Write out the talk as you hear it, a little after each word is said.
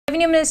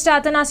Revenue Minister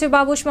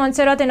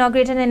Babush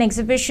inaugurated an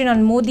exhibition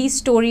on Modi's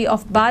story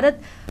of Bharat,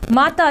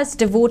 Mata's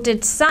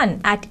devoted son,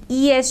 at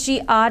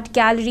ESG Art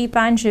Gallery,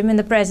 Panjim, in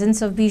the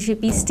presence of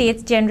BJP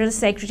State General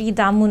Secretary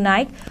Damu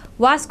Naik,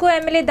 Vasco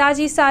MLA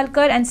Daji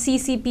Salkar and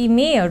CCP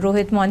Mayor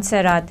Rohit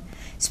Montserrat.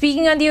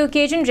 Speaking on the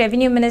occasion,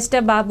 Revenue Minister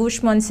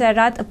Babush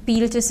Montserrat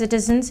appealed to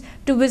citizens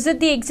to visit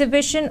the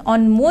exhibition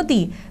on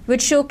Modi,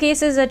 which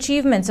showcases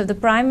achievements of the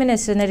Prime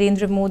Minister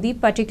Narendra Modi,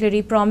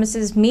 particularly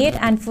promises made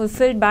and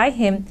fulfilled by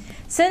him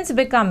since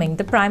becoming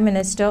the Prime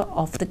Minister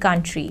of the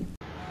country.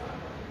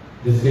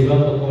 This Seva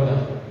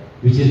Pakoda,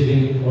 which has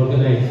been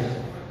organized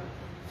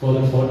for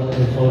a fortnight,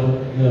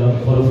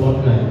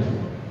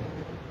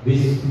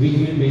 which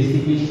will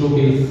basically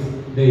showcase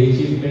the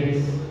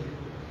achievements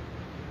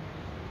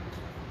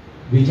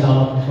which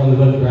our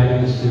Honorable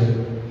Prime Minister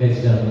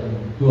has done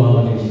to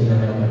our nation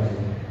and our country.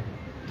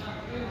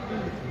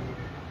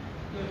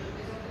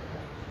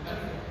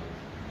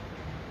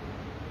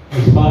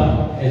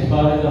 As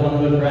far as the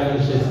Honorable Prime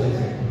Minister is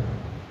concerned,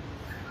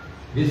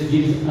 this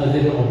gives us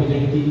an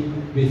opportunity,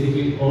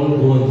 basically all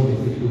Goans,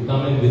 basically, to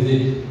come and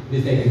visit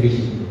this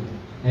exhibition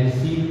and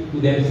see to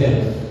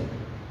themselves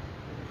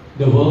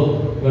the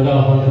work that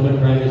our Honorable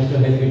Prime Minister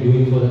has been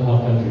doing for our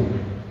country,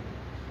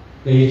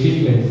 the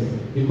achievements,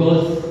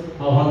 because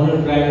our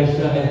Honorable Prime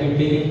Minister has been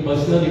taking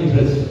personal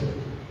interest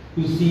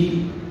to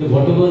see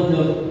whatever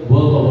the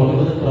work or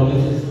whatever the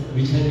promises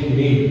which have been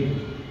made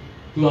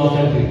to our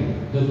country,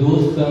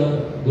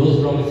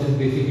 those promises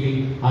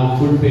basically are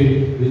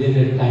fulfilled within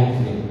a time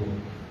frame.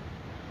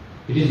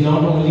 It is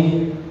not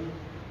only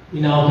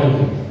in our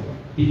country.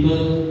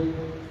 People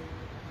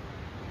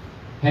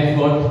have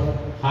got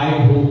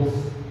high hopes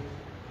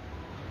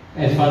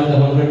as far as the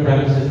Honorable Prime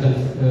Minister is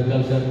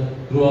concerned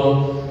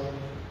throughout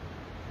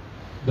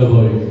the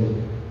world.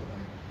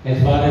 As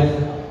far as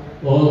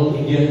all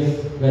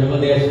Indians, wherever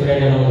they are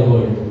spread around the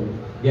world,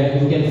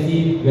 you can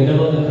see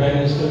whenever the Prime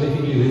Minister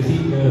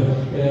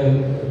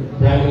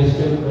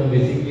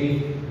basically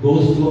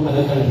goes to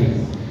other countries,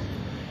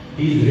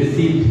 he is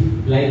received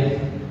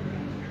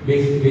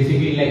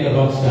basically like a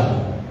rock star.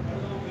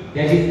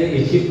 That is the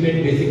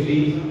achievement.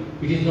 Basically,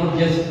 it is not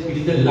just, it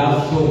is the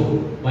love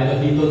shown by the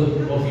people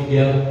of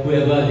India,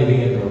 whoever are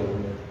living abroad.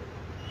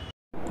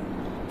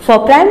 For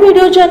Prime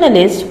Video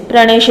journalist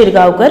Pranay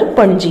Shirgaonkar,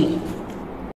 Panji.